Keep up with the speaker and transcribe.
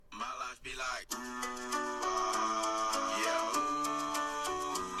like, yeah,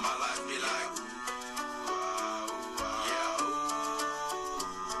 my life be like, yeah.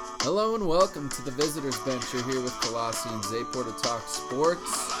 Hello and welcome to the Visitors Bench. You're here with Colossi and Zapor to talk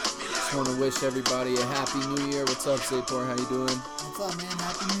sports. Just want to wish everybody a happy new year. What's up, Zapor? How you doing? What's up, man?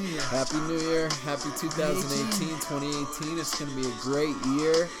 Happy New Year. Happy New Year. Happy 2018. 2018. It's going to be a great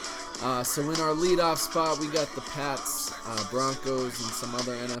year. So in our leadoff spot, we got the Pats, Broncos, and some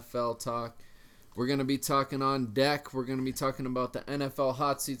other NFL talk. We're going to be talking on deck. We're going to be talking about the NFL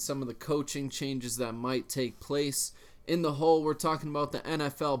hot seat, some of the coaching changes that might take place. In the hole, we're talking about the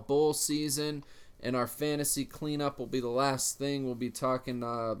NFL bowl season, and our fantasy cleanup will be the last thing. We'll be talking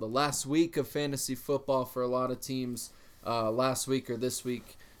the last week of fantasy football for a lot of teams, last week or this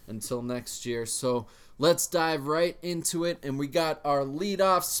week until next year. So let's dive right into it, and we got our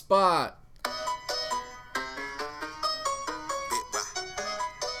leadoff spot.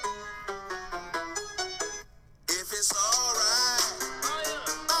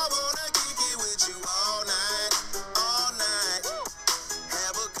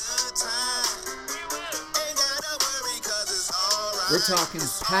 We're talking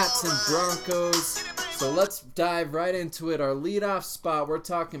Pats and Broncos, so let's dive right into it. Our leadoff spot, we're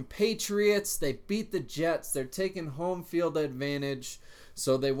talking Patriots. They beat the Jets. They're taking home field advantage,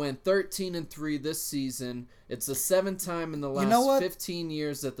 so they went 13-3 this season. It's the seventh time in the last 15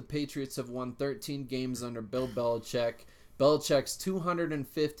 years that the Patriots have won 13 games under Bill Belichick. Belichick's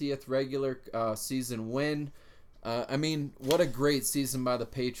 250th regular season win. What a great season by the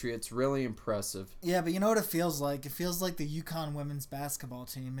Patriots. Really impressive. Yeah, but you know what it feels like? It feels like the UConn women's basketball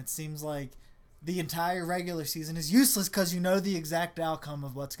team. It seems like the entire regular season is useless because you know the exact outcome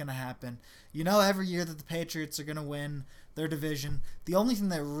of what's going to happen. You know every year that the Patriots are going to win their division. The only thing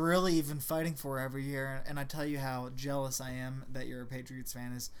they're really even fighting for every year, and I tell you how jealous I am that you're a Patriots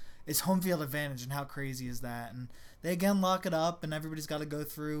fan, is home field advantage, and how crazy is that? And they again lock it up, and everybody's got to go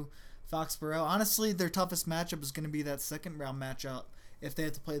through Foxborough. Honestly, their toughest matchup is going to be that second round matchup if they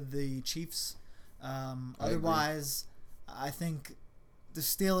have to play the Chiefs. Otherwise, I think the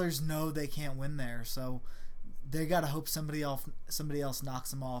Steelers know they can't win there, so they got to hope somebody else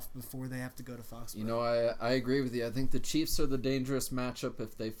knocks them off before they have to go to Foxborough. You know, I agree with you. I think the Chiefs are the dangerous matchup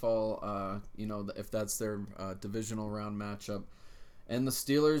if they fall. If that's their divisional round matchup, and the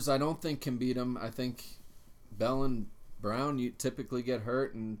Steelers, I don't think can beat them. I think Bell and Brown you typically get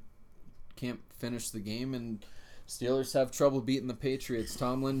hurt and can't finish the game, and Steelers have trouble beating the Patriots.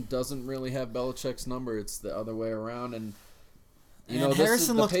 Tomlin doesn't really have Belichick's number. It's the other way around, and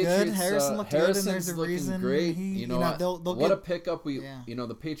Harrison looked good. Harrison looked good, and there's a reason. Great. They'll what get a pickup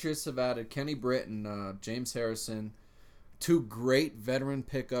the Patriots have added Kenny Britt and James Harrison, two great veteran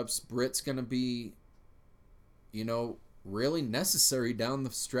pickups. Britt's gonna be, really necessary down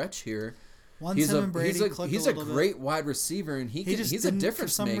the stretch here. He's a great wide receiver, and he's a difference maker. For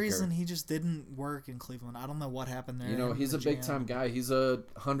some reason, he just didn't work in Cleveland. I don't know what happened there. He's a big-time guy. He's a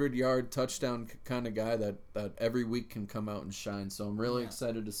 100-yard touchdown kind of guy that every week can come out and shine. So I'm really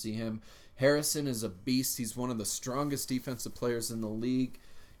excited to see him. Harrison is a beast. He's one of the strongest defensive players in the league.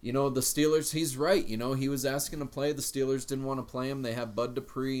 The Steelers, he's right. He was asking to play. The Steelers didn't want to play him. They have Bud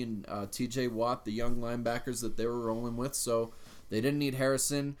Dupree and T.J. Watt, the young linebackers that they were rolling with. So they didn't need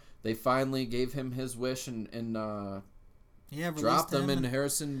Harrison. They finally gave him his wish and dropped him. And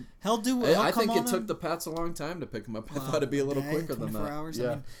Harrison, I think it took the Pats a long time to pick him up. I thought it'd be a little quicker than that. Hours. Yeah. I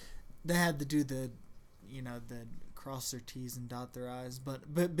mean, they had to do the cross their T's and dot their I's.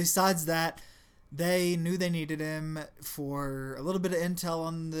 But besides that, they knew they needed him for a little bit of intel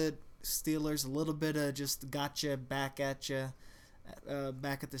on the Steelers, a little bit of just gotcha back at you.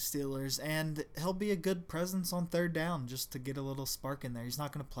 Back at the Steelers, and he'll be a good presence on third down just to get a little spark in there. He's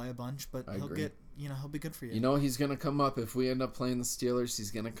not going to play a bunch, but he'll be good for you. He's going to come up if we end up playing the Steelers. He's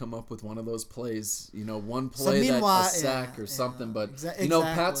going to come up with one of those plays, one play that's a sack or something. But exactly.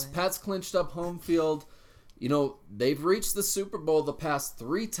 Pat's clinched up home field. They've reached the Super Bowl the past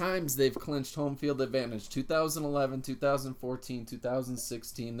 3 times. They've clinched home field advantage: 2011, 2014,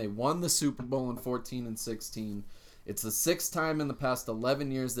 2016. They won the Super Bowl in 14 and 16. It's the 6th time in the past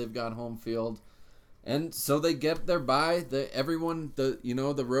 11 years they've got home field. And so they get their bye.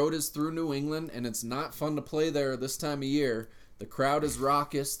 The road is through New England, and it's not fun to play there this time of year. The crowd is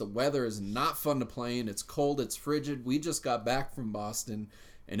raucous. The weather is not fun to play in. It's cold. It's frigid. We just got back from Boston,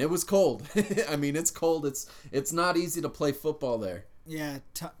 and it was cold. It's cold. It's not easy to play football there. Yeah,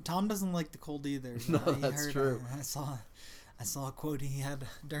 Tom doesn't like the cold either. No, that's true. I saw a quote he had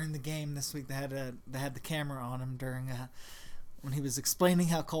during the game this week. They had the camera on him during when he was explaining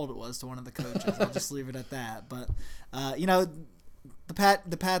how cold it was to one of the coaches. I'll just leave it at that. But the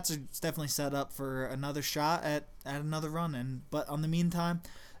the Pats are definitely set up for another shot at another run. But on the meantime,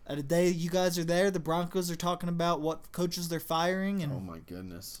 today you guys are there. The Broncos are talking about what coaches they're firing and Oh my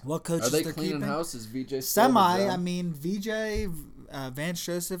goodness. what coaches Are they they're cleaning keeping. house? Is VJ still Semi. the job? I mean, VJ Vance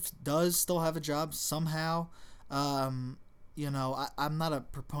Joseph does still have a job somehow. I'm not a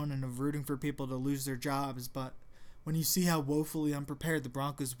proponent of rooting for people to lose their jobs, but when you see how woefully unprepared the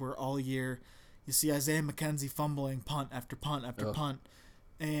Broncos were all year, you see Isaiah McKenzie fumbling punt after punt after punt,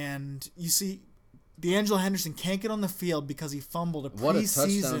 and you see D'Angelo Henderson can't get on the field because he fumbled a preseason. What a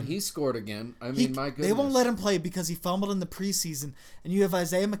touchdown he scored again. I mean, my goodness. They won't let him play because he fumbled in the preseason, and you have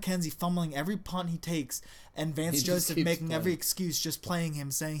Isaiah McKenzie fumbling every punt he takes, and Vance Joseph making every excuse, just playing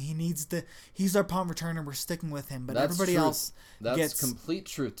him, saying he's our punt returner, we're sticking with him. But That's everybody truth. else That's complete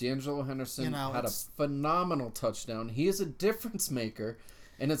truth. D'Angelo Henderson had a phenomenal touchdown. He is a difference maker,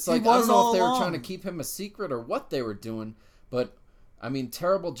 and it's like, I don't know if they were trying to keep him a secret or what they were doing, but I mean,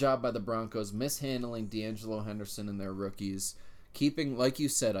 terrible job by the Broncos, mishandling D'Angelo Henderson and their rookies. Keeping, like you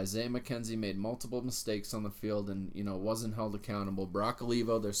said, Isaiah McKenzie made multiple mistakes on the field and, wasn't held accountable. Brock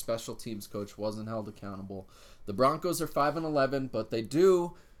Olivo, their special teams coach, wasn't held accountable. The Broncos are 5-11, but they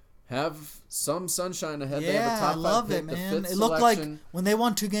do have some sunshine ahead. They have a top I love five it, pick, man. the fifth It looked selection. like when they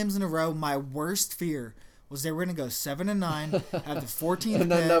won 2 games in a row, my worst fear was they were going to go 7-9, have the 14th and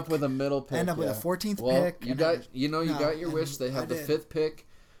pick, end up with a middle pick. end up with a 14th well, pick. You got your wish. They have the 5th pick.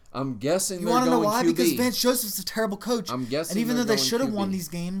 I'm guessing You they're want to know going why? QB. Because Vance Joseph's a terrible coach. I'm guessing and even though they're they going should have QB. won these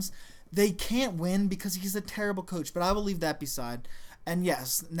games, they can't win because he's a terrible coach. But I will leave that beside. And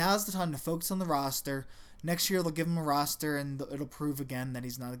yes, now's the time to focus on the roster. Next year they'll give him a roster and it'll prove again that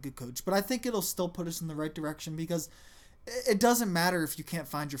he's not a good coach. But I think it'll still put us in the right direction because it doesn't matter if you can't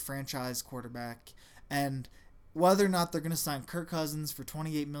find your franchise quarterback. And whether or not they're going to sign Kirk Cousins for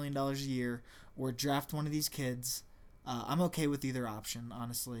 $28 million a year or draft one of these kids, I'm okay with either option,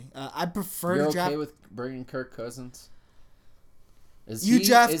 honestly. I'd prefer You're to draft. okay with bringing Kirk Cousins? Are If you you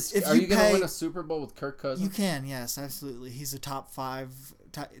going to pay- win a Super Bowl with Kirk Cousins? You can, yes, absolutely. He's a top five.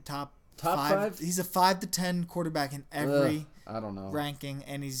 Top five? He's a 5 to 10 quarterback in every I don't know. ranking,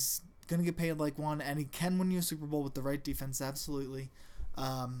 and he's gonna get paid like one, and he can win you a Super Bowl with the right defense, absolutely.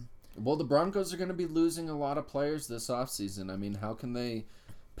 Well, the Broncos are going to be losing a lot of players this offseason. I mean, how can they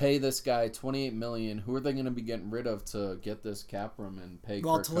pay this guy $28 million? Who are they going to be getting rid of to get this cap room and pay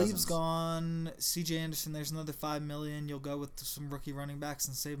Well, Kirk Talib's Cousins? gone. C.J. Anderson, there's another $5 million. You'll go with some rookie running backs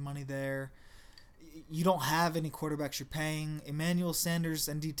and save money there. You don't have any quarterbacks you're paying. Emmanuel Sanders,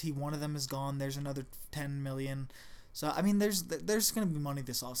 NDT, one of them is gone. There's another $10 million. So I mean, there's going to be money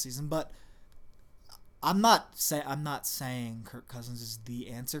this offseason, but I'm not saying Kirk Cousins is the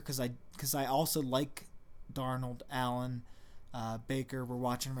answer because I also like Darnold, Allen, Baker. We're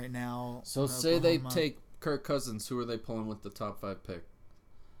watching right now. So say they take Kirk Cousins. Who are they pulling with the top 5 pick?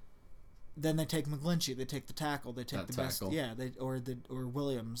 Then they take McGlinchey. They take the tackle. They take That the tackle. best. Yeah, or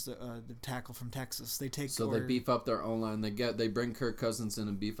Williams, the tackle from Texas. They take. So or, they beef up their O-line. They bring Kirk Cousins in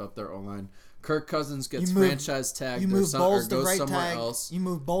and beef up their O-line. Kirk Cousins gets You move- franchise tagged You or, move Bowles to goes right somewhere tag. else You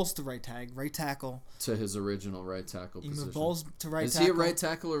move Bowles to right tag, right tackle. to his original right tackle You position. move Bowles to right is tackle. he a right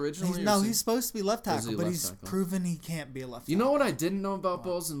tackle originally? He's supposed to be left Is he tackle, but left he's tackle? proven he can't be a left. You tackle. know what I didn't know about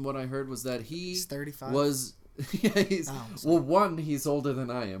Bowles, and what I heard was that He's 35. was yeah, he's Oh, I'm sorry. well, one, he's older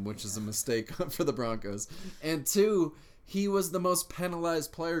than I am, which is a mistake for the Broncos, and two, he was the most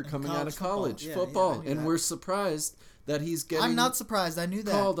penalized player coming out of college football, I knew and that. we're surprised that he's getting. I'm not surprised. I knew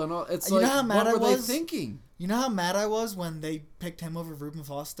that. called on all. It's You like, know how mad what I were they was? thinking? You know how mad I was when they picked him over Reuben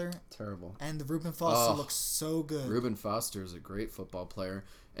Foster, Terrible. and the Reuben Foster looks so good. Reuben Foster is a great football player,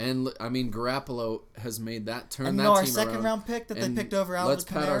 and I mean Garoppolo has made that turn. And that our team second around. round pick that they And picked over Alvin let's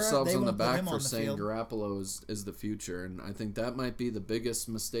pat Kamara, ourselves they on the won't put back him for on the saying field. Garoppolo is the future, and I think that might be the biggest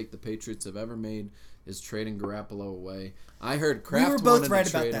mistake the Patriots have ever made is trading Garoppolo away. I heard Kraft were both wanted to right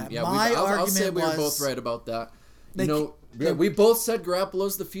about trade that. him. Yeah, My I'll say argument we were was both right about that. they- We both said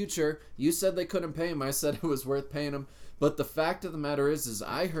Garoppolo's the future. You said they couldn't pay him. I said it was worth paying him. But the fact of the matter is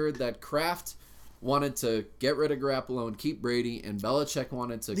I heard that Kraft wanted to get rid of Garoppolo and keep Brady, and Belichick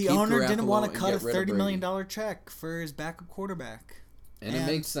wanted to The keep owner Garoppolo didn't want to and cut a get rid of $30 million Brady. check for his backup quarterback. And it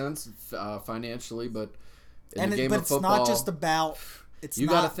makes sense financially, but in the game but of it's football, not just about. It's you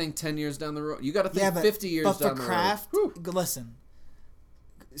not, got to think 10 years down the road. You got to think but, 50 years but down for the Kraft, road. listen.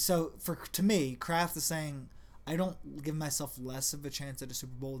 So to me, Kraft is saying I don't give myself less of a chance at a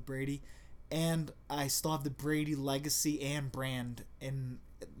Super Bowl with Brady, and I still have the Brady legacy and brand, and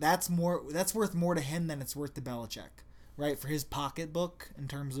that's worth more to him than it's worth to Belichick, right? For his pocketbook in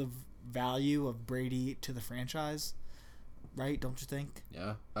terms of value of Brady to the franchise, right? Don't you think?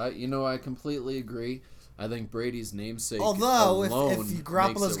 Yeah, I completely agree. I think Brady's namesake Although, alone if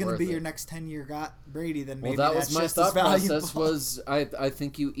Garoppolo's going to be your next 10-year Brady, then maybe well, that that's was my just thought as valuable. process. Was I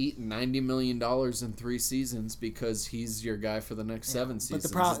think you eat $90 million in 3 seasons because he's your guy for the next 7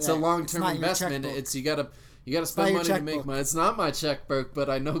 seasons. It's a long-term investment. It's you gotta spend money to make money. It's not my checkbook, but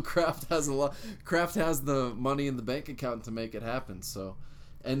I know Kraft has Kraft has the money in the bank account to make it happen. So.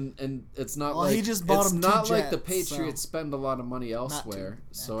 And it's not like he just bought it's him not 2 like the jets, Patriots spend a lot of money elsewhere.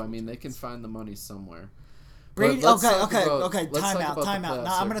 So I mean, they can find the money somewhere. Brady, okay. Time out.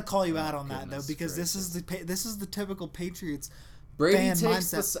 Now I'm gonna call you out on that though, because this is the typical Patriots. Brady fan takes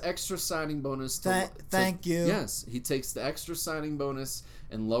mindset. the extra signing bonus. Thank you. Yes, he takes the extra signing bonus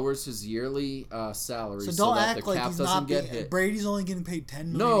and lowers his yearly salary so that act the like cap he's doesn't not get hit. Brady's only getting paid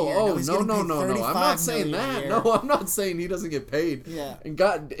 $10 million No, a year. no. I'm not saying that. No, I'm not saying he doesn't get paid. Yeah.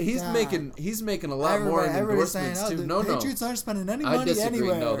 And he's making a lot more in endorsements saying, too. The Patriots aren't spending any money I disagree.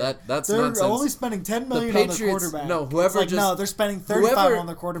 anywhere. No, that's they're nonsense. only spending $10 million on the quarterback. No, they're spending $35 on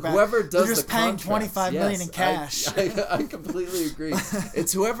the quarterback. Whoever does they're just the paying contracts, $25 million in cash. I completely agree.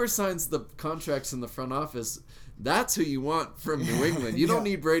 It's whoever signs the contracts in the front office. That's who you want from New England. You don't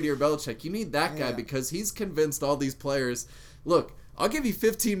need Brady or Belichick. You need that guy because he's convinced all these players, look, I'll give you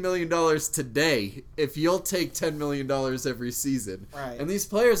 $15 million today if you'll take $10 million every season. Right. And these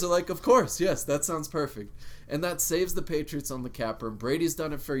players are like, of course, yes, that sounds perfect. And that saves the Patriots on the cap room. Brady's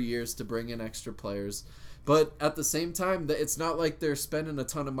done it for years to bring in extra players. But at the same time, it's not like they're spending a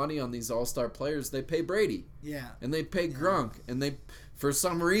ton of money on these all-star players. They pay Brady. Yeah. And they pay Gronk. And they... For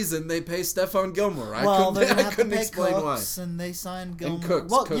some reason, they pay Stephon Gilmore. I couldn't explain Cooks, why. And they signed Gilmore. And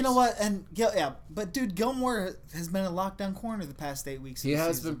Cooks. Well, you know what? And but dude, Gilmore has been a lockdown corner the past 8 weeks. He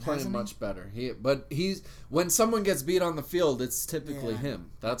has been playing much better. He's when someone gets beat on the field, it's typically him.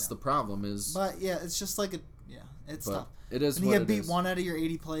 That's the problem. But it's just like it's tough. It is. And you get beat 1 out of your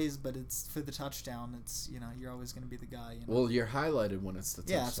 80 plays, but it's for the touchdown. It's you're always going to be the guy. Well, you're highlighted when it's the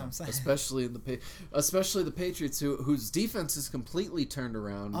touchdown. Yeah, that's what I'm saying. Especially the Patriots, whose defense is completely turned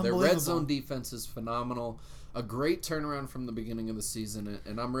around. Their red zone defense is phenomenal. A great turnaround from the beginning of the season,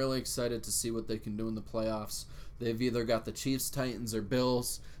 and I'm really excited to see what they can do in the playoffs. They've either got the Chiefs, Titans, or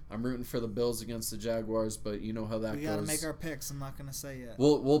Bills. I'm rooting for the Bills against the Jaguars, but you know how that goes. We got to make our picks. I'm not going to say yet.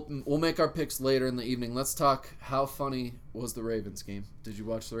 We'll make our picks later in the evening. Let's talk how funny was the Ravens game. Did you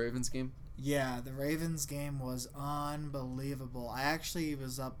watch the Ravens game? Yeah, the Ravens game was unbelievable. I actually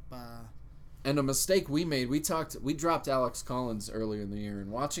was up... And a mistake we made, we dropped Alex Collins earlier in the year, and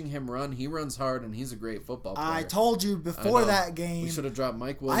watching him run, he runs hard, and he's a great football player. I told you before that game. We should have dropped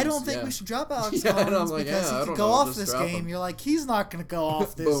Mike Williams. I don't think we should drop Alex Collins because he could go off this game. You're like, he's not going to go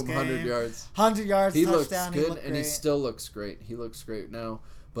off this Boom, game. 100 yards. 100 yards, he touchdown. Looks good, and he still looks great. He looks great now.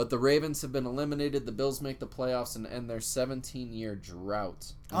 But the Ravens have been eliminated. The Bills make the playoffs and end their 17-year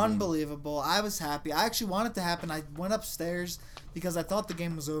drought. Unbelievable. I was happy. I actually wanted it to happen. I went upstairs because I thought the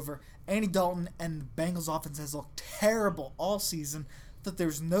game was over. Andy Dalton and the Bengals offense has looked terrible all season. That there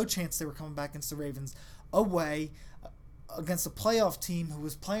was no chance they were coming back against the Ravens away against a playoff team who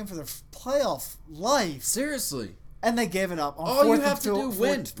was playing for their playoff life. Seriously. And they gave it up. On all you have to do,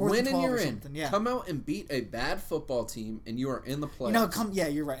 win and you're in. Yeah. Come out and beat a bad football team, and you are in the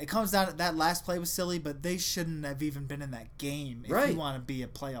playoffs. You're right. It comes down to that last play was silly, but they shouldn't have even been in that game if you want to be a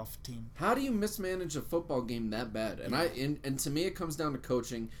playoff team. How do you mismanage a football game that bad? And and to me, it comes down to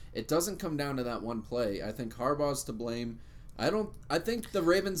coaching. It doesn't come down to that one play. I think Harbaugh's to blame. I think the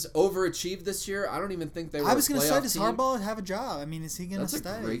Ravens overachieved this year. I don't even think they were. I was going to say, does Harbaugh have a job? I mean, is he going to stay?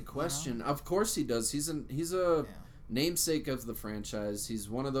 That's a great question. Of course he does. He's a namesake of the franchise. He's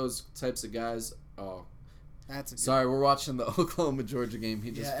one of those types of guys. Oh, sorry, we're watching the Oklahoma-Georgia game.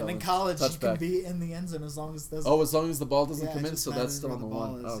 He just and in college you can be in the end zone as long as the ball doesn't come in, so that's still on the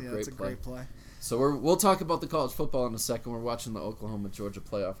one. Oh, great play. So we'll talk about the college football in a second. We're watching the Oklahoma-Georgia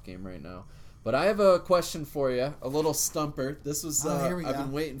playoff game right now. But I have a question for you, a little stumper. This was here we I've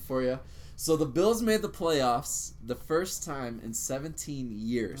been waiting for you. So the Bills made the playoffs the first time in 17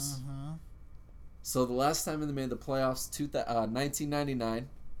 years. Uh-huh. So the last time they made the playoffs, 1999,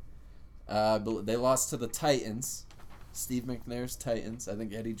 they lost to the Titans, Steve McNair's Titans. I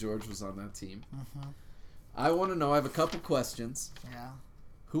think Eddie George was on that team. Uh-huh. I want to know, I have a couple questions. Yeah.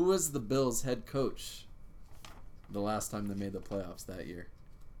 Who was the Bills' head coach the last time they made the playoffs that year?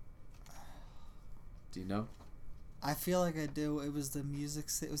 Do you know? I feel like I do. It was the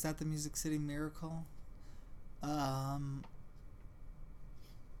was that the Music City Miracle? Who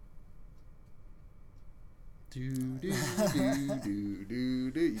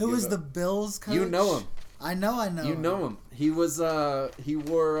was the Bills coach? You know him. I know You know him. He was he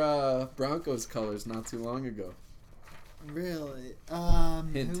wore Broncos colors not too long ago. Really?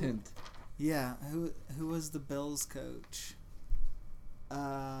 Hint. Yeah, who was the Bills coach?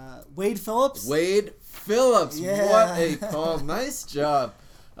 Wade Phillips. Wade Phillips. Yeah. What a call! Nice job.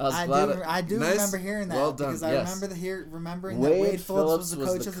 I do nice, remember hearing that well done, because I yes. remember remembering that Wade Phillips was the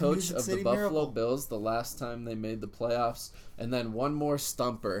coach of the Music of City the Buffalo Miracle. Bills the last time they made the playoffs. And then one more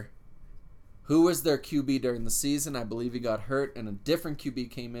stumper. Who was their QB during the season? I believe he got hurt, and a different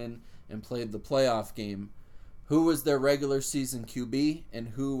QB came in and played the playoff game. Who was their regular season QB, and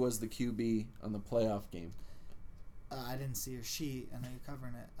who was the QB on the playoff game? I didn't see your sheet. I know you're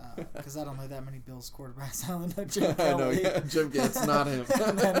covering it because I don't know that many Bills quarterbacks. I don't know Jim I know, Kelly. yeah, Jim. It's not him.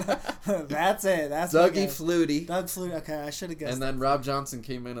 That's it. That's Dougie Flutie. Doug Flutie. Okay, I should have guessed. And then Rob Johnson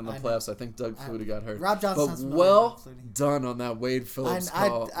came in the playoffs. I think Doug Flutie got hurt. Rob Johnson. But well done on that Wade Phillips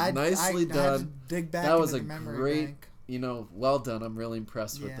call. Nicely done. I had to dig back that was into a the memory great. bank. Well done. I'm really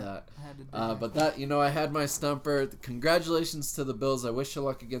impressed with that. I had to dig But that, I had my stumper. Congratulations to the Bills. I wish you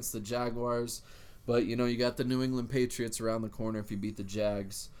luck against the Jaguars. But, you got the New England Patriots around the corner if you beat the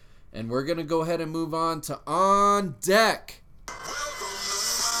Jags. And we're going to go ahead and move on to On Deck.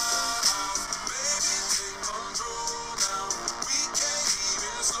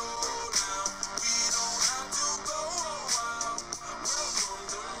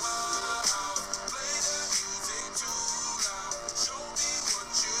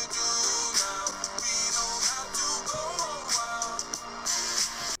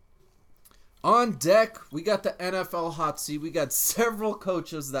 On deck, we got the NFL hot seat. We got several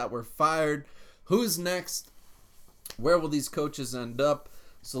coaches that were fired. Who's next? Where will these coaches end up?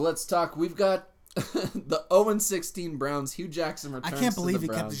 So let's talk. We've got the 0-16 Browns. Hugh Jackson returns. I can't believe to he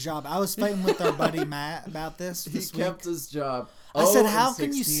the kept Browns. his job. I was fighting with our buddy Matt about this. He kept his job. I said, how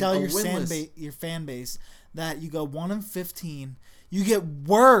can you sell your winless. fan base that you go 1-15, you get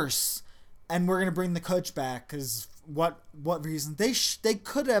worse, and we're gonna bring the coach back because what reason they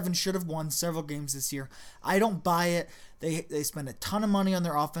could have and should have won several games this year. I don't buy it. They spend a ton of money on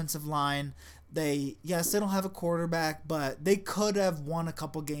their offensive line. They don't have a quarterback, but they could have won a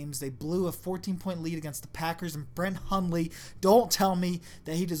couple games. They blew a 14-point lead against the Packers, and Brent Hundley, don't tell me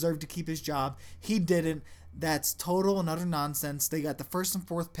that he deserved to keep his job. He didn't. That's total and utter nonsense. They got the first and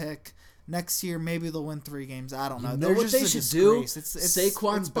fourth pick. Next year, maybe they'll win 3 games. I don't know. They're what just they should do? It's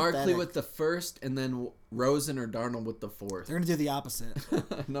Saquon Barkley pathetic. with the first, and then Rosen or Darnold with the fourth. They're going to do the opposite.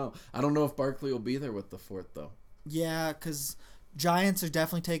 No, I don't know if Barkley will be there with the fourth, though. Yeah, because Giants are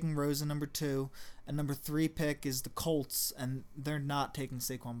definitely taking Rosen number 2, and number 3 pick is the Colts, and they're not taking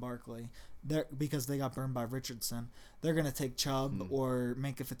Saquon Barkley because they got burned by Richardson. They're going to take Chubb or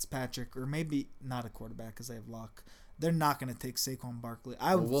Minkah Fitzpatrick, or maybe not a quarterback because they have Luck. They're not going to take Saquon Barkley.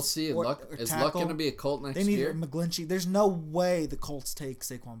 We'll see. Is Luck going to be a Colt next year? They need McGlinchey. There's no way the Colts take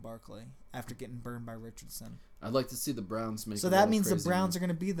Saquon Barkley after getting burned by Richardson. I'd like to see the Browns make. So that means the Browns are going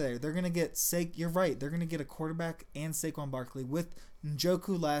to be there. They're going to get You're right. They're going to get a quarterback and Saquon Barkley with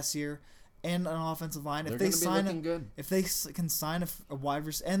Njoku last year and an offensive line. They're going to be looking good. If they can sign a wide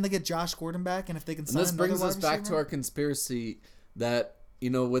receiver, and they get Josh Gordon back, and if they can sign this brings us back receiver, to our conspiracy that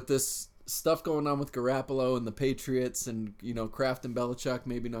with this stuff going on with Garoppolo and the Patriots, and Kraft and Belichick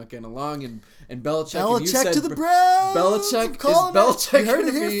maybe not getting along, and Belichick and you said to the Browns. Belichick you heard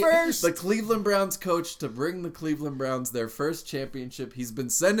it going to here be first. the Cleveland Browns coach to bring the Cleveland Browns their first championship. He's been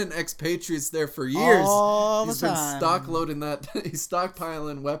sending ex-Patriots there for years. He's been he's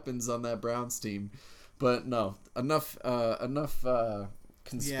stockpiling weapons on that Browns team. But no, enough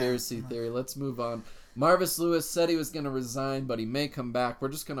conspiracy theory. Let's move on. Marvis Lewis said he was going to resign, but he may come back. We're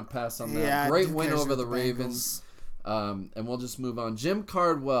just going to pass on that. Yeah, Great win over the Ravens. And we'll just move on. Jim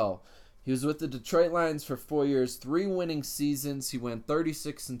Cardwell. He was with the Detroit Lions for 4 years, 3 winning seasons. He went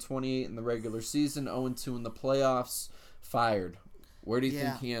 36-28 in the regular season, 0-2 in the playoffs. Fired. Where do you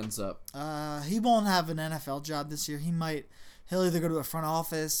think he ends up? He won't have an NFL job this year. He'll either go to a front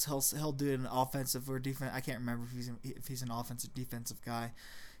office. He'll do an offensive or defense. I can't remember if he's an offensive defensive guy.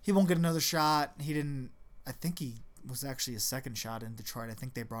 He won't get another shot. He didn't. I think he was actually a second shot in Detroit. I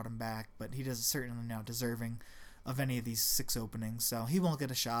think they brought him back, but he does certainly now deserving of any of these 6 openings. So he won't get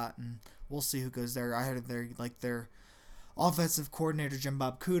a shot, and we'll see who goes there. I heard their offensive coordinator Jim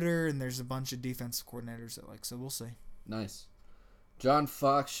Bob Cooter, and there's a bunch of defensive coordinators that so we'll see. Nice. John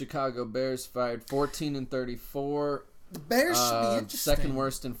Fox, Chicago Bears, fired 14-34. The Bears should be interesting. Second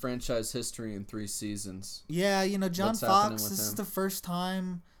worst in franchise history in 3 seasons. Yeah, John Fox, this is the first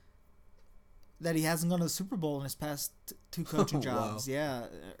time that he hasn't gone to the Super Bowl in his past 2 coaching jobs. Wow. Yeah,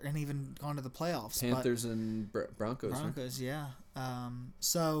 and even gone to the playoffs. Panthers and Broncos. Broncos, yeah.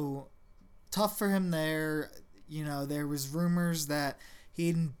 So tough for him there. There was rumors that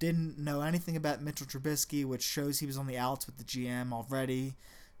he didn't know anything about Mitchell Trubisky, which shows he was on the outs with the GM already.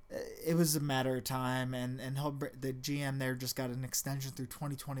 it was a matter of time, and the GM there just got an extension through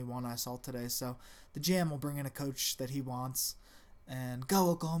 2021. I saw today, so the GM will bring in a coach that he wants, and go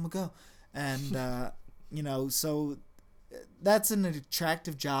Oklahoma, go, and so that's an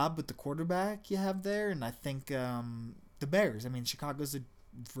attractive job with the quarterback you have there, and I think the Bears. I mean, Chicago's a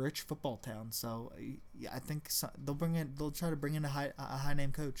rich football town, so I think they'll try to bring in a high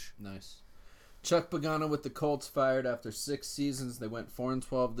name coach. Nice. Chuck Pagano with the Colts fired after 6 seasons. They went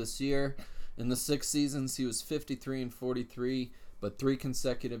 4-12 this year. In the 6 seasons, he was 53-43, but 3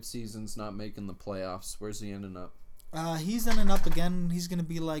 consecutive seasons not making the playoffs. Where's he ending up? He's ending up again. He's going to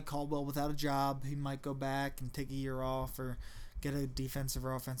be like Caldwell without a job. He might go back and take a year off or get a defensive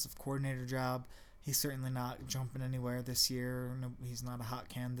or offensive coordinator job. He's certainly not jumping anywhere this year. No, he's not a hot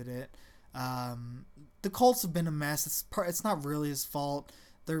candidate. The Colts have been a mess. It's not really his fault.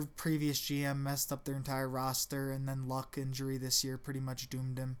 Their previous GM messed up their entire roster, and then luck injury this year pretty much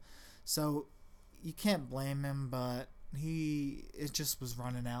doomed him. So you can't blame him, but it just was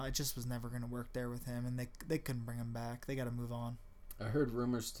running out. It just was never going to work there with him, and they couldn't bring him back. They got to move on. I heard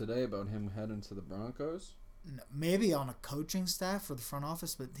rumors today about him heading to the Broncos. Maybe on a coaching staff for the front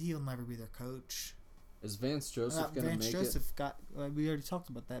office, but he'll never be their coach. Is Vance Joseph going to make Joseph we already talked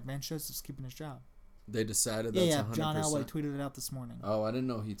about that. Vance Joseph's keeping his job. They decided that's 100%? John Elway tweeted it out this morning. Oh, I didn't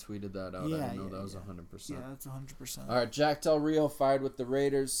know he tweeted that out. I didn't know that was 100%. Yeah, that's 100%. All right, Jack Del Rio fired with the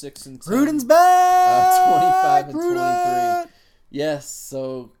Raiders, 6-10. Gruden's back! 25-23. Yes,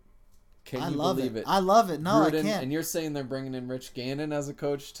 so can you believe it? I love it. No, Gruden, I can't. And you're saying they're bringing in Rich Gannon as a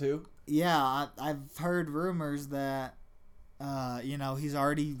coach too? Yeah, I've heard rumors that, he's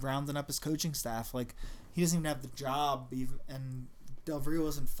already rounding up his coaching staff. Like, he doesn't even have the job, and Del Rio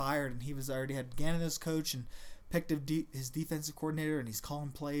wasn't fired, and he was already had Gannon as coach and picked his defensive coordinator, and he's calling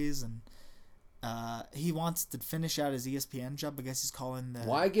plays, and he wants to finish out his ESPN job. I guess he's calling the.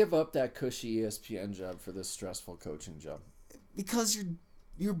 Why give up that cushy ESPN job for this stressful coaching job? Because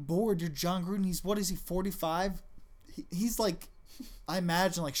you're bored. You're John Gruden. Is he 45? He's like, I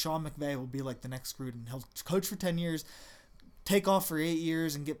imagine like Sean McVay will be like the next Gruden. He'll coach for 10 years, take off for 8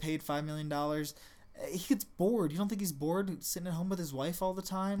 years, and get paid $5 million. He gets bored. You don't think he's bored sitting at home with his wife all the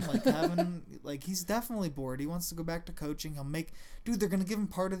time? Like having he's definitely bored. He wants to go back to coaching. They're gonna give him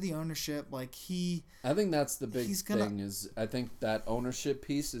part of the ownership. I think that's the big thing is I think that ownership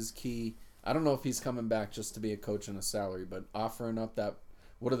piece is key. I don't know if he's coming back just to be a coach on a salary, but offering up that,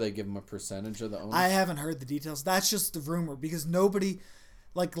 what do they give him, a percentage of the ownership? I haven't heard the details. That's just the rumor because nobody,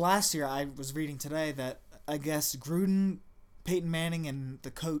 last year I was reading today that I guess Gruden, Peyton Manning, and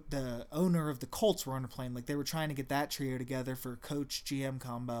the owner of the Colts were on a plane. They were trying to get that trio together for a coach-GM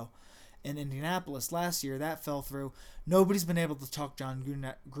combo in Indianapolis last year. That fell through. Nobody's been able to talk John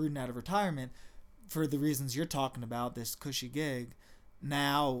Gruden out of retirement for the reasons you're talking about, this cushy gig.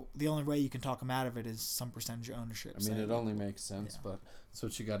 Now, the only way you can talk him out of it is some percentage of ownership. I mean, it only makes sense, but that's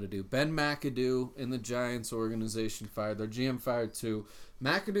what you got to do. Ben McAdoo in the Giants organization fired. Their GM fired too.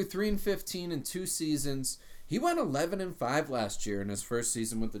 McAdoo 3-15 in 2 seasons. He went 11-5 last year in his first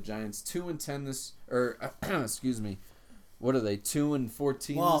season with the Giants. 2-10 this, excuse me. What are they?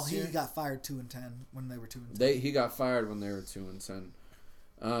 2-14. Well, this year? He got fired 2-10 when they were 2-10. He got fired when they were 2-10.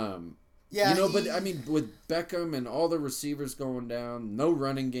 Yeah, but I mean, with Beckham and all the receivers going down, no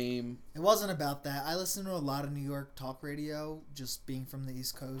running game. It wasn't about that. I listened to a lot of New York talk radio, just being from the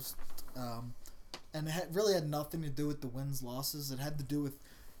East Coast, and it really had nothing to do with the wins, losses. It had to do with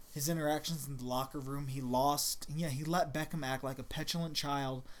his interactions in the locker room. He lost. Yeah, he let Beckham act like a petulant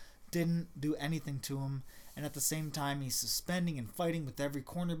child, didn't do anything to him, and at the same time, he's suspending and fighting with every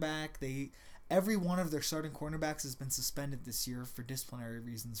cornerback. Every one of their starting cornerbacks has been suspended this year for disciplinary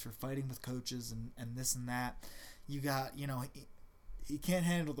reasons, for fighting with coaches and this and that. You got, he can't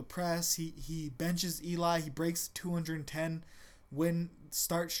handle the press. He benches Eli. He breaks the 210 win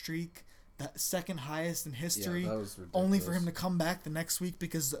start streak, the second highest in history. Yeah, that was ridiculous. Only for him to come back the next week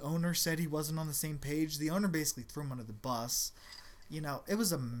because the owner said he wasn't on the same page. The owner basically threw him under the bus. It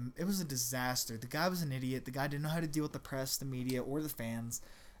was a disaster. The guy was an idiot. The guy didn't know how to deal with the press, the media, or the fans.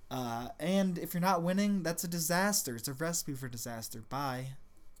 And if you're not winning, that's a disaster. It's a recipe for disaster. Bye.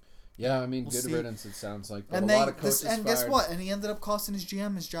 Yeah, I mean, good riddance, it sounds like. But and a lot of coaches and guess what? And he ended up costing his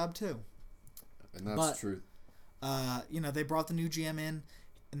GM his job too. And that's true. They brought the new GM in.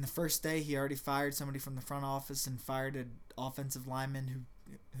 In the first day, he already fired somebody from the front office and fired an offensive lineman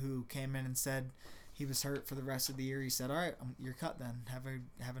who came in and said he was hurt for the rest of the year. He said, "All right, you're cut then.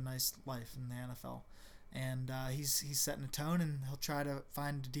 Have a nice life in the NFL." And he's setting a tone, and he'll try to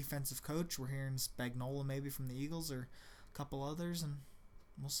find a defensive coach. We're hearing Spagnuolo maybe from the Eagles or a couple others, and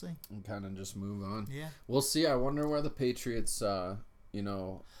we'll see. And kind of just move on. Yeah. We'll see. I wonder where the Patriots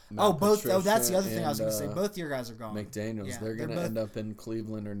Oh, both. Oh, that's the Patricia other thing I was going to say. and, Both your guys are gone. McDaniels. Yeah, they're going to both, end up in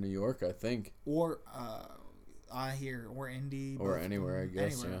Cleveland or New York, I think. Or I hear or Indy. Or anywhere, I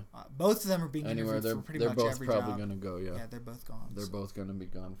guess. Anywhere. Yeah. Both of them are being Anywhere. interviewed for pretty They're much both every probably job. going to go. Yeah. Yeah, they're both gone. They're both going to be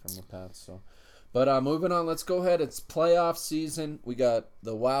gone from the Pats. So, but moving on. Let's go ahead. It's playoff season. We got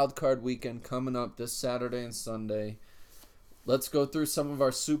the wild card weekend coming up this Saturday and Sunday. Let's go through some of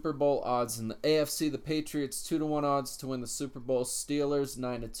our Super Bowl odds. In the AFC, the Patriots 2-1 odds to win the Super Bowl. Steelers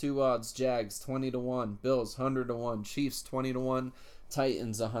 9-2 odds. Jags 20-1. Bills 100-1. Chiefs 20-1.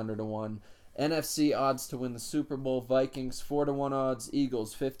 Titans 100-1. NFC odds to win the Super Bowl. Vikings 4-1 odds.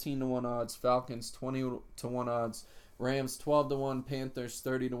 Eagles 15-1 odds. Falcons 20-1 odds. Rams 12-1. Panthers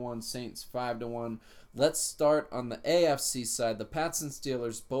 30-1. Saints 5-1. Let's start on the AFC side. The Pats and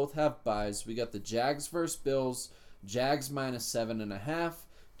Steelers both have byes. We got the Jags versus Bills. Jags -7.5.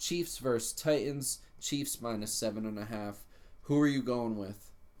 Chiefs versus Titans. Chiefs -7.5. Who are you going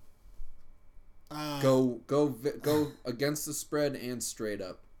with? Go against the spread and straight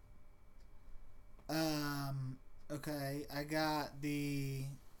up. Okay, I got the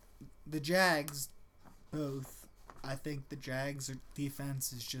Jags both. I think the Jags'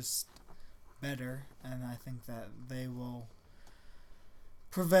 defense is just better, and I think that they will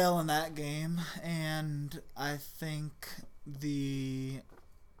prevail in that game. And I think the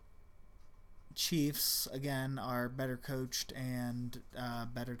Chiefs again are better coached and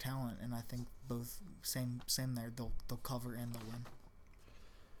better talent, and I think both same there. They'll cover and they'll win.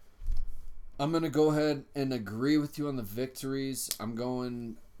 I'm going to go ahead and agree with you on the victories. I'm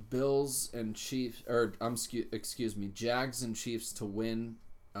going Bills and Chiefs, Jags and Chiefs to win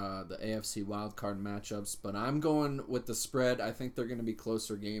the AFC wildcard matchups, but I'm going with the spread. I think they're going to be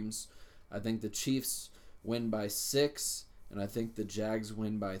closer games. I think the Chiefs win by 6, and I think the Jags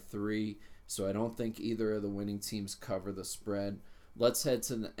win by 3, so I don't think either of the winning teams cover the spread. Let's head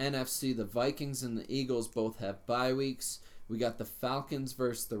to the NFC. The Vikings and the Eagles both have bye weeks. We got the Falcons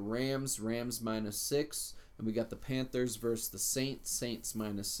versus the Rams. Rams -6. And we got the Panthers versus the Saints. Saints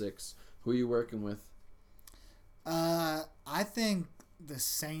 -6. Who are you working with? I think the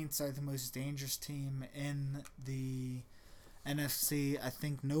Saints are the most dangerous team in the NFC. I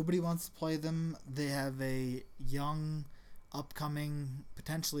think nobody wants to play them. They have a young, upcoming,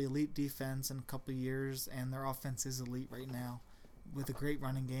 potentially elite defense in a couple of years, and their offense is elite right now, with a great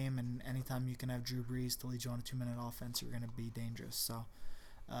running game, and anytime you can have Drew Brees to lead you on a 2-minute offense, you're going to be dangerous. So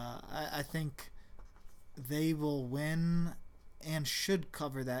I think they will win and should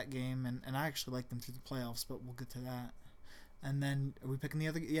cover that game, and I actually like them through the playoffs, but we'll get to that. And then are we picking the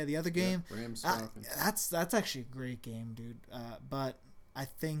other? Yeah, the other game. Yeah, Rams Falcons. That's actually a great game, dude. But I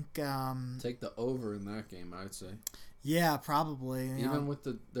think take the over in that game, I'd say. Yeah, probably. Even with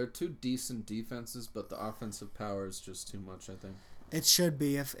they're two decent defenses, but the offensive power is just too much, I think. It should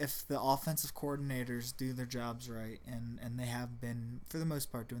be if the offensive coordinators do their jobs right, and they have been, for the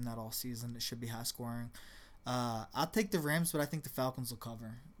most part, doing that all season. It should be high scoring. I'll take the Rams, but I think the Falcons will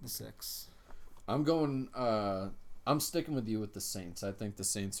cover the 6. I'm sticking with you with the Saints. I think the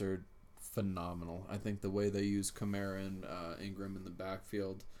Saints are phenomenal. I think the way they use Kamara and Ingram in the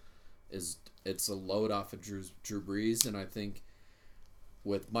backfield it's a load off of Drew Brees, and I think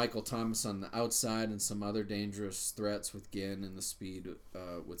with Michael Thomas on the outside and some other dangerous threats with Ginn and the speed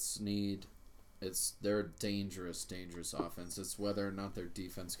with Snead, they're a dangerous offense. It's whether or not their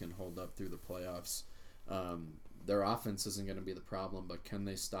defense can hold up through the playoffs. Their offense isn't going to be the problem, but can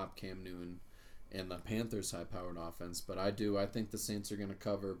they stop Cam Newton and the Panthers' high-powered offense? But I think the Saints are going to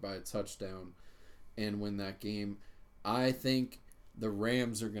cover by a touchdown and win that game. I think the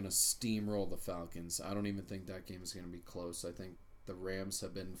Rams are going to steamroll the Falcons. I don't even think that game is going to be close. I think the Rams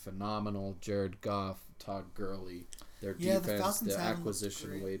have been phenomenal. Jared Goff, Todd Gurley, their defense, the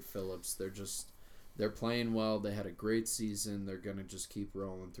acquisition, Wade Phillips. They're playing well. They had a great season. They're going to just keep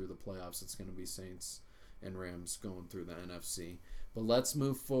rolling through the playoffs. It's going to be Saints and Rams going through the NFC. But let's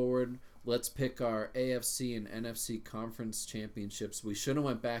move forward. Let's pick our AFC and NFC conference championships. We should have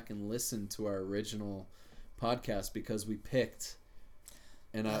went back and listened to our original podcast because we picked.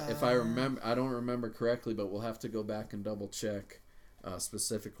 And if I remember, I don't remember correctly, but we'll have to go back and double check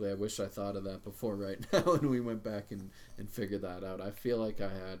specifically. I wish I thought of that before right now, and we went back and figured that out. I feel like I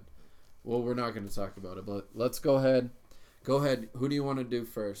had. Well, we're not going to talk about it, but let's go ahead. Go ahead. Who do you want to do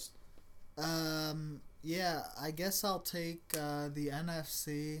first? Yeah, I guess I'll take the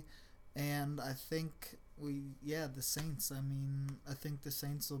NFC, and I think the Saints. I mean, I think the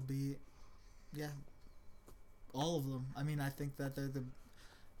Saints will be, all of them. I mean, I think that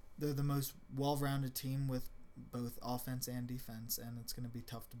they're the most well-rounded team with both offense and defense, and it's going to be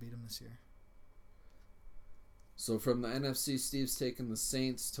tough to beat them this year. So from the NFC, Steve's taking the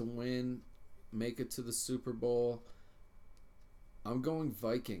Saints to win, make it to the Super Bowl. I'm going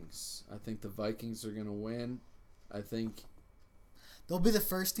Vikings. I think the Vikings are going to win. I think They'll be the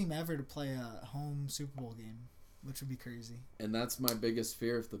first team ever to play a home Super Bowl game, which would be crazy. And that's my biggest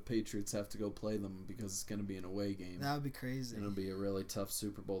fear if the Patriots have to go play them because it's going to be an away game. That would be crazy. And it'll be a really tough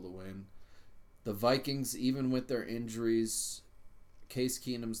Super Bowl to win. The Vikings, even with their injuries, Case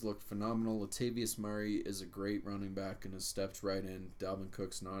Keenum's looked phenomenal. Latavius Murray is a great running back and has stepped right in. Dalvin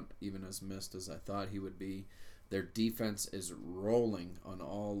Cook's not even as missed as I thought he would be. Their defense is rolling on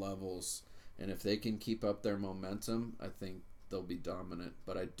all levels. And if they can keep up their momentum, I think they'll be dominant.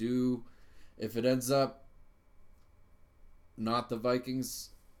 But if it ends up not the Vikings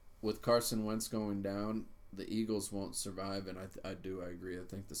with Carson Wentz going down, the Eagles won't survive, and I agree. I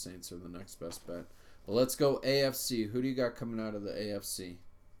think the Saints are the next best bet. But let's go AFC. Who do you got coming out of the AFC?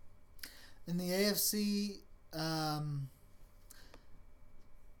 In the AFC,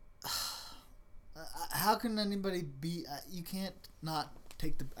 how can anybody be? You can't not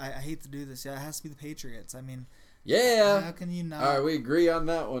take the. I hate to do this. Yeah, it has to be the Patriots. I mean, yeah. How can you not? All right, we agree on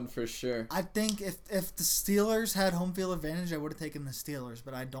that one for sure. I think if the Steelers had home field advantage, I would have taken the Steelers,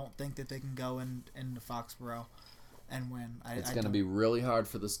 but I don't think that they can go into Foxborough and win. It's going to be really hard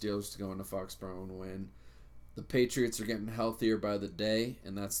for the Steelers to go into Foxborough and win. The Patriots are getting healthier by the day,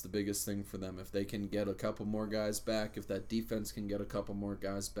 and that's the biggest thing for them. If they can get a couple more guys back, if that defense can get a couple more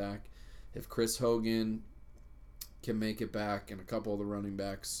guys back, if Chris Hogan can make it back and a couple of the running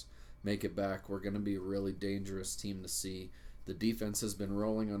backs make it back, we're going to be a really dangerous team to see. The defense has been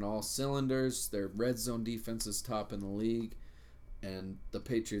rolling on all cylinders. Their red zone defense is top in the league. And the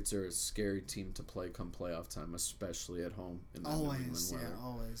Patriots are a scary team to play come playoff time, especially at home in the New England weather.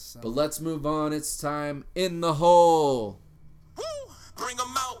 Always. So. But let's move on. It's time in the hole. Woo! Bring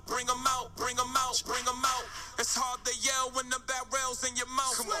 'em out, bring 'em out, bring 'em out, bring 'em out. It's hard to yell when the barrel's in your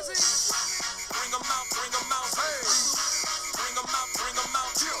mouth. Come on. Bring 'em out, bring 'em out. Hey. Bring 'em out, bring 'em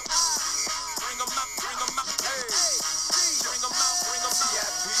out. Bring 'em out, bring 'em out. Hey. Bring 'em out, bring 'em out.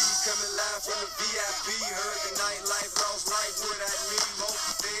 VIP coming live from the VIP. Heard the nightlife, lost life, what I need.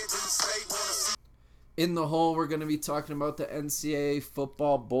 Most feds in the state wanna see. In the hole, we're going to be talking about the NCAA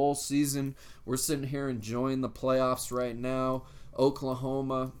football bowl season. We're sitting here enjoying the playoffs right now.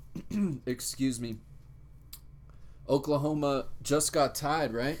 Oklahoma, Oklahoma just got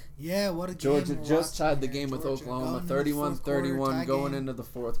tied, right? Yeah, what a game. Georgia just tied the game with Oklahoma, 31-31 going into the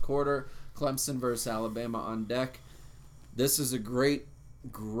fourth quarter. Clemson versus Alabama on deck. This is a great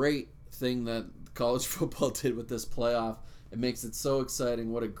thing that college football did with this playoff. It makes it so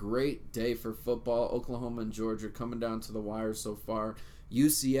exciting. What a great day for football. Oklahoma and Georgia coming down to the wire so far.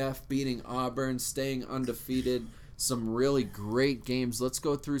 UCF beating Auburn, staying undefeated. Some really great games. Let's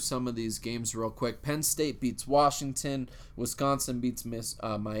go through some of these games real quick. Penn State beats Washington. Wisconsin beats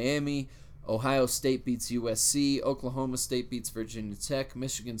Miami. Ohio State beats USC. Oklahoma State beats Virginia Tech.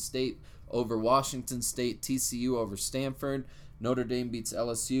 Michigan State over Washington State. TCU over Stanford. Notre Dame beats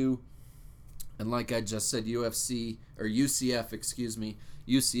LSU. And like I just said, UCF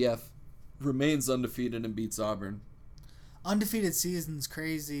remains undefeated and beats Auburn. Undefeated season's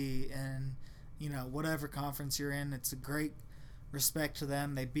crazy, and whatever conference you're in, it's a great respect to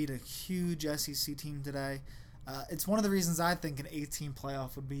them. They beat a huge SEC team today. It's one of the reasons I think an 8-team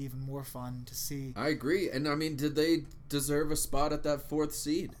playoff would be even more fun to see. I agree. And I mean, did they deserve a spot at that 4th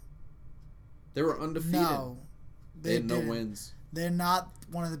seed? They were undefeated. No, they had no wins. They're not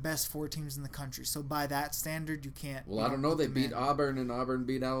one of the best 4 teams in the country. So by that standard, you can't. Well, I don't know. They beat Auburn, and Auburn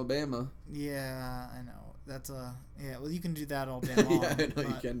beat Alabama. Yeah, I know. Well, you can do that all day long. Yeah, I know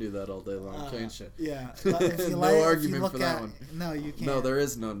you can do that all day long, can't you? Yeah. But if you no argument for that one. No, you can't. No, there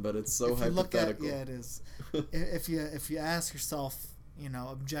is none, but it's so hypothetical. Yeah, it is. if you ask yourself,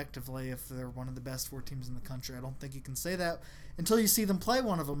 objectively, if they're one of the best 4 teams in the country, I don't think you can say that until you see them play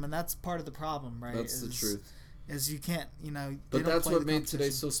one of them, and that's part of the problem, right? That's the truth. Is you can't, But that's what made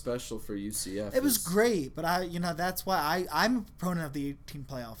today so special for UCF. It was great, but that's why I'm a proponent of the 18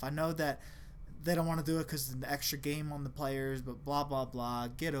 playoff. I know that they don't want to do it because of the extra game on the players, but blah blah blah.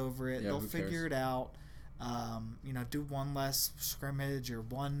 Get over it. They'll figure it out. Do one less scrimmage or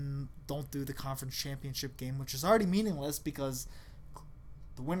don't do the conference championship game, which is already meaningless because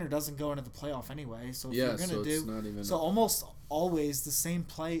the winner doesn't go into the playoff anyway. So if you're gonna almost always the same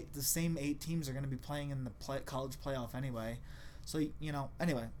 8 teams are going to be playing in the college playoff anyway. So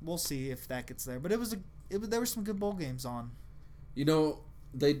anyway, we'll see if that gets there. But there were some good bowl games on.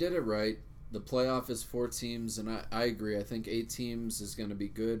 They did it right. The playoff is 4 teams, and I agree. I think 8 teams is going to be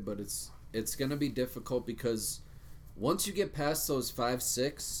good, but it's going to be difficult because once you get past those 5,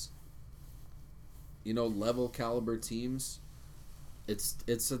 6, level caliber teams,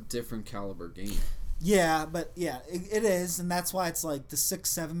 it's a different caliber game. Yeah, but it is, and that's why it's like the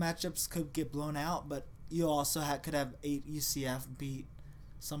 6-7 matchups could get blown out, but you also could have 8 UCF beat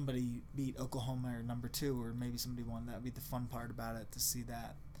Oklahoma or number 2, or maybe somebody won. That would be the fun part about it, to see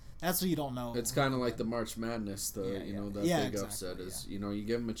that. That's what you don't know. It's kind of like the March Madness, that big upset is, you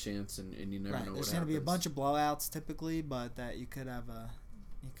give them a chance and you never know what happens. There's going to be a bunch of blowouts typically, but that you could have a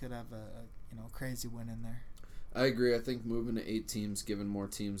crazy win in there. I agree. I think moving to 8 teams, giving more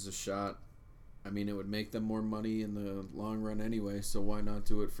teams a shot, it would make them more money in the long run anyway, so why not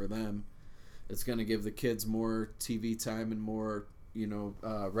do it for them? It's going to give the kids more TV time and more,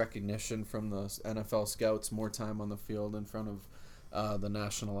 recognition from the NFL scouts, more time on the field in front of the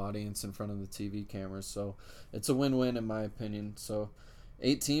national audience, in front of the TV cameras. So it's a win-win in my opinion. So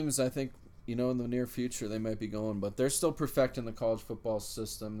 8 teams, I think, in the near future they might be going, but they're still perfecting the college football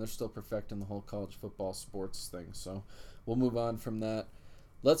system. They're still perfecting the whole college football sports thing. So we'll move on from that.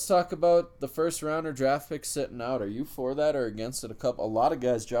 Let's talk about the first rounder draft pick sitting out. Are you for that or against it? A lot of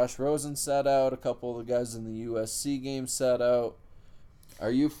guys, Josh Rosen sat out. A couple of the guys in the USC game sat out.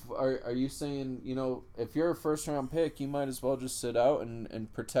 Are you saying, if you're a first round pick, you might as well just sit out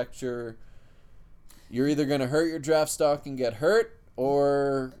and protect you're either going to hurt your draft stock and get hurt,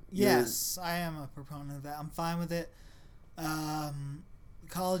 or yes, I am a proponent of that. I'm fine with it.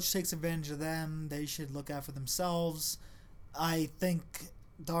 College takes advantage of them. They should look out for themselves. I think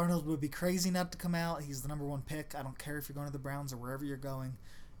Darnold would be crazy not to come out. He's the number 1 pick. I don't care if you're going to the Browns or wherever you're going.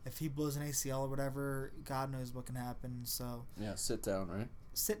 If he blows an ACL or whatever, God knows what can happen. So yeah, sit down, right?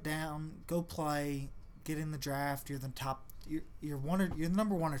 Sit down, go play, get in the draft. You're the top. You're the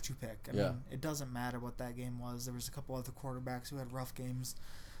number 1 or 2 pick. I mean, it doesn't matter what that game was. There was a couple other quarterbacks who had rough games,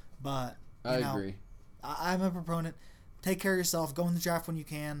 but I agree. I'm a proponent. Take care of yourself. Go in the draft when you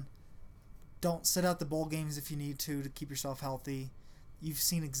can. Don't sit out the bowl games if you need to keep yourself healthy. You've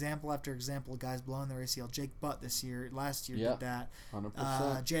seen example after example of guys blowing their ACL. Jake Butt last year did that. 100%.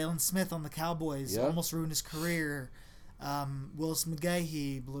 Jalen Smith on the Cowboys almost ruined his career. Willis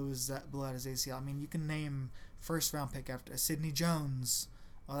McGahee blew out his ACL. You can name first round pick after Sidney Jones.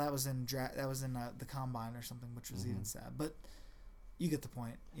 Oh, that was in the combine or something, which was even sad. But you get the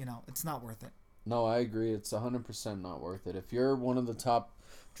point. It's not worth it. No, I agree. It's 100% not worth it. If you're one of the top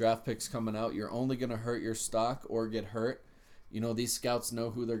draft picks coming out, you're only going to hurt your stock or get hurt. These scouts know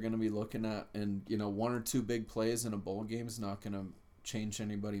who they're going to be looking at, and 1 or 2 big plays in a bowl game is not going to change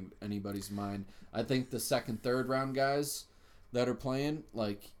anybody's mind. I think the second, third round guys that are playing,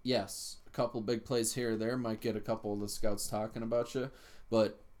 yes, a couple big plays here or there might get a couple of the scouts talking about you,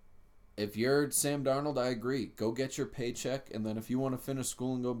 but if you're Sam Darnold, I agree. Go get your paycheck, and then if you want to finish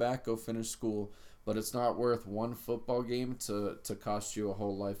school and go back, go finish school. But it's not worth 1 football game to cost you a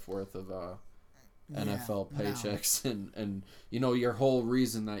whole life worth of NFL paychecks and your whole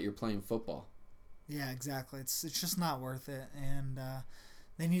reason that you're playing football. Yeah, exactly. It's just not worth it, and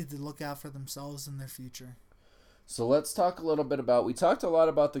they need to look out for themselves and their future. So let's talk a little bit about. We talked a lot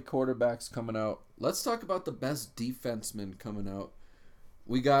about the quarterbacks coming out. Let's talk about the best defensemen coming out.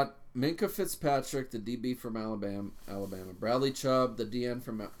 We got Minkah Fitzpatrick, the DB from Alabama. Bradley Chubb, the DN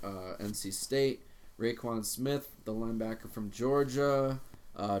from NC State. Raekwon Smith, the linebacker from Georgia.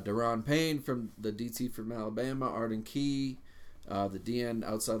 Daron Payne from the DT from Alabama. Arden Key, the DN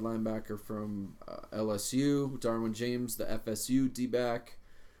outside linebacker from LSU. Darwin James, the FSU D-back.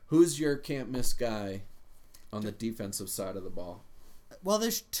 Who's your can't-miss guy on the defensive side of the ball? Well,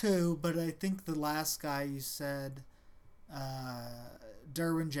 there's 2, but I think the last guy you said,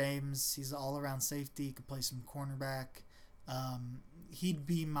 Derwin James, he's an all-around safety. He could play some cornerback. He'd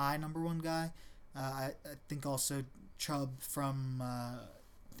be my number 1 guy. I think also Chubb from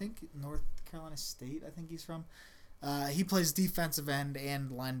North Carolina State. I think he's from. He plays defensive end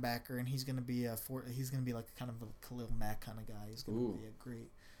and linebacker, and he's gonna be like kind of a Khalil Mack kind of guy. He's gonna be a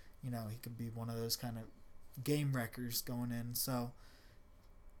great, he could be one of those kind of game wreckers going in. So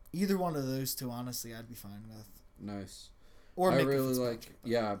either one of those 2, honestly, I'd be fine with. Nice. Or I really like.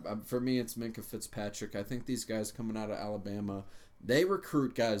 Yeah, for me, it's Minkah Fitzpatrick. I think these guys coming out of Alabama, they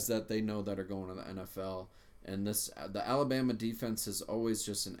recruit guys that they know that are going to the NFL. And the Alabama defense is always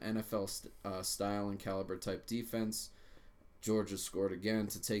just an NFL style and caliber type defense. Georgia scored again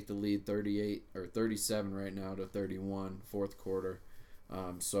to take the lead, 38 or 37 right now to 31, fourth quarter.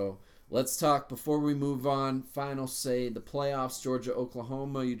 So let's talk before we move on. Final say the playoffs: Georgia,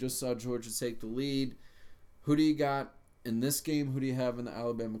 Oklahoma. You just saw Georgia take the lead. Who do you got in this game? Who do you have in the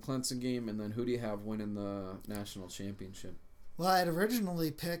Alabama Clemson game? And then who do you have winning the national championship? Well, I had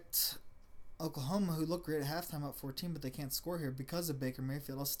originally picked Oklahoma, who looked great at halftime, up 14, but they can't score here because of Baker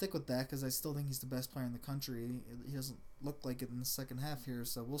Mayfield. I'll stick with that because I still think he's the best player in the country. He doesn't look like it in the second half here,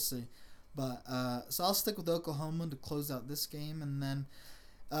 so we'll see. But so I'll stick with Oklahoma to close out this game, and then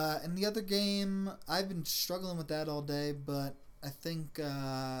in the other game, I've been struggling with that all day, but I think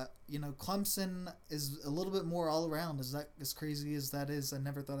Clemson is a little bit more all around. Is that as crazy as that is? I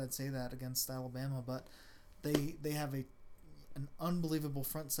never thought I'd say that against Alabama, but they have an unbelievable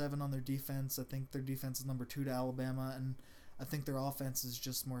front seven on their defense. I think their defense is number 2 to Alabama, and I think their offense is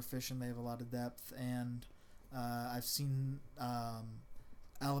just more efficient. They have a lot of depth, and I've seen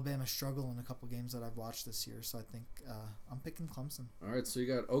Alabama struggle in a couple games that I've watched this year, so I think I'm picking Clemson. All right, so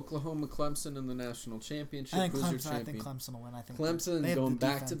you got Oklahoma, Clemson in the national championship. I think Who's your Clemson. I champion? think Clemson will win. I think Clemson going the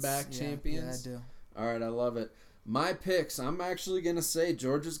back-to-back defense. champions. Yeah, I do. All right, I love it. My picks, I'm actually going to say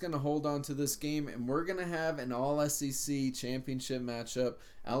Georgia's going to hold on to this game, and we're going to have an all-SEC championship matchup.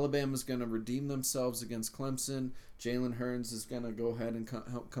 Alabama's going to redeem themselves against Clemson. Jalen Hurns is going to go ahead and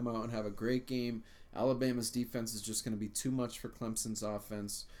come out and have a great game. Alabama's defense is just going to be too much for Clemson's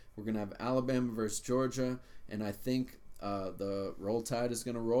offense. We're going to have Alabama versus Georgia, and I think the Roll Tide is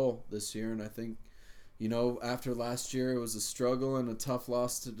going to roll this year, and I think after last year, it was a struggle and a tough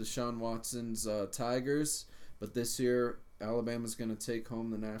loss to Deshaun Watson's Tigers. But this year, Alabama's going to take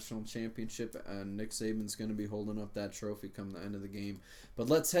home the national championship, and Nick Saban's going to be holding up that trophy come the end of the game. But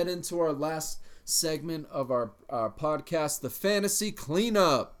let's head into our last segment of our podcast, the Fantasy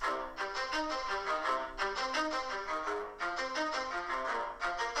Cleanup.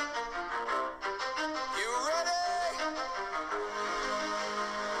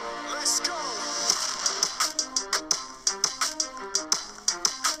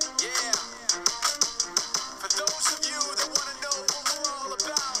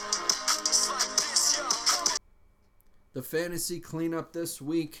 The fantasy cleanup this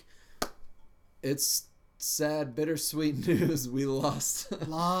week, it's sad, bittersweet news. We lost in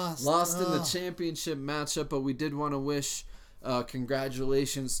the championship matchup, but we did want to wish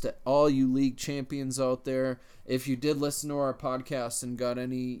congratulations to all you league champions out there. If you did listen to our podcast and got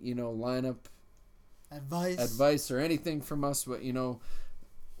any lineup advice or anything from us, but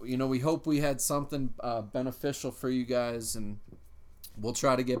we hope we had something beneficial for you guys, and we'll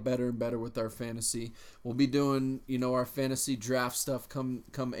try to get better and better with our fantasy. We'll be doing, our fantasy draft stuff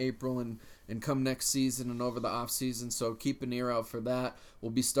come April and come next season and over the off season. So keep an ear out for that.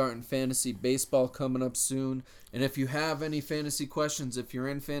 We'll be starting fantasy baseball coming up soon. And if you have any fantasy questions, if you're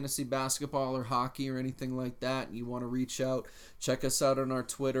in fantasy basketball or hockey or anything like that, and you want to reach out, check us out on our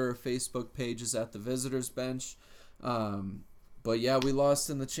Twitter or Facebook pages at the Visitors Bench. But yeah, we lost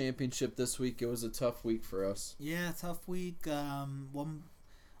in the championship this week. It was a tough week for us. Yeah, tough week.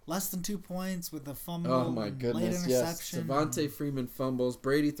 Less than 2 points with a fumble. Oh my goodness! Late interception. Yes, Devontae Freeman fumbles.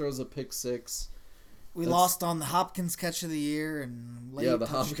 Brady throws a pick six. We lost on the Hopkins catch of the year and late the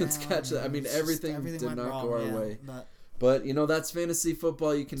Hopkins catch. I mean, everything did not go our way. But that's fantasy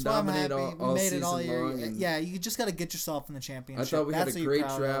football. You can dominate all season long. You just got to get yourself in the championship. I thought we had a great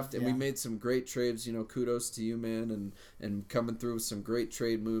draft, and we made some great trades. Kudos to you, man, and coming through with some great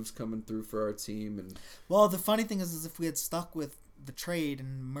trade moves coming through for our team. And well, the funny thing is if we had stuck with the trade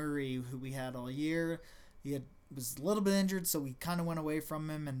and Murray, who we had all year, was a little bit injured, so we kind of went away from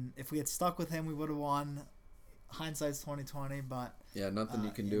him. And if we had stuck with him, we would have won. Hindsight's 20/20, but nothing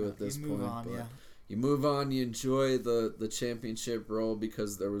you can do at this point. You move on, you enjoy the championship role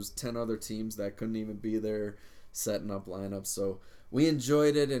because there was 10 other teams that couldn't even be there setting up lineups. So we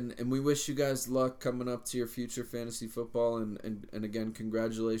enjoyed it, and we wish you guys luck coming up to your future fantasy football. And again,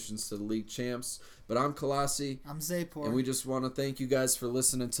 congratulations to the league champs. But I'm Kalasi. I'm Zapor. And we just want to thank you guys for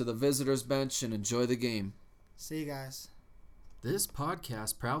listening to the Visitors Bench and enjoy the game. See you guys. This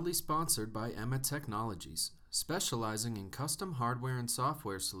podcast proudly sponsored by Emma Technologies, specializing in custom hardware and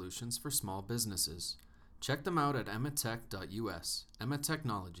software solutions for small businesses. Check them out at emmatech.us. Emma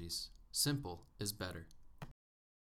Technologies. Simple is better.